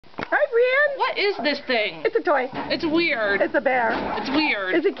Hi, Bryanne. What is this thing? It's a toy. It's weird. It's a bear. It's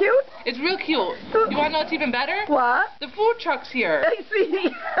weird. Is it cute? It's real cute. You want to know what's even better? What? The food truck's here. Hey,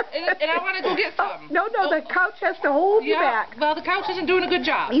 sweetie. And I want to go get some. No, the couch has to hold you back. Well, the couch isn't doing a good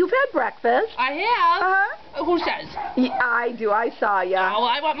job. You've had breakfast. I have. Uh-huh. Who says? Yeah, I do. I saw ya. Oh,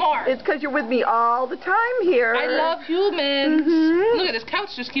 I want more. It's because you're with me all the time here. I love humans. Mm-hmm. Look at this couch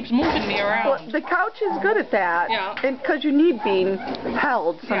just keeps moving me around. Well, the couch is good at that. Yeah. And because you need being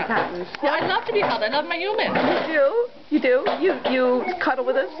held sometimes. Yeah. Well, I love to be held. I love my humans. You do. You do. You cuddle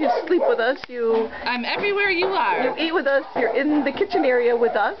with us. You sleep with us. I'm everywhere you are. You eat with us. You're in the kitchen area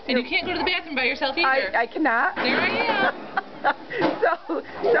with us. And you can't go to the bathroom by yourself either. I cannot. There I am. So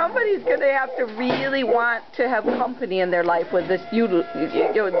somebody's going to have to really want to have company in their life with this. I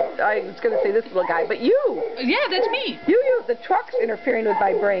was going to say this little guy, but you. Yeah, that's me. You. The truck's interfering with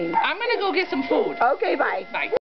my brain. I'm going to go get some food. Okay, bye. Bye.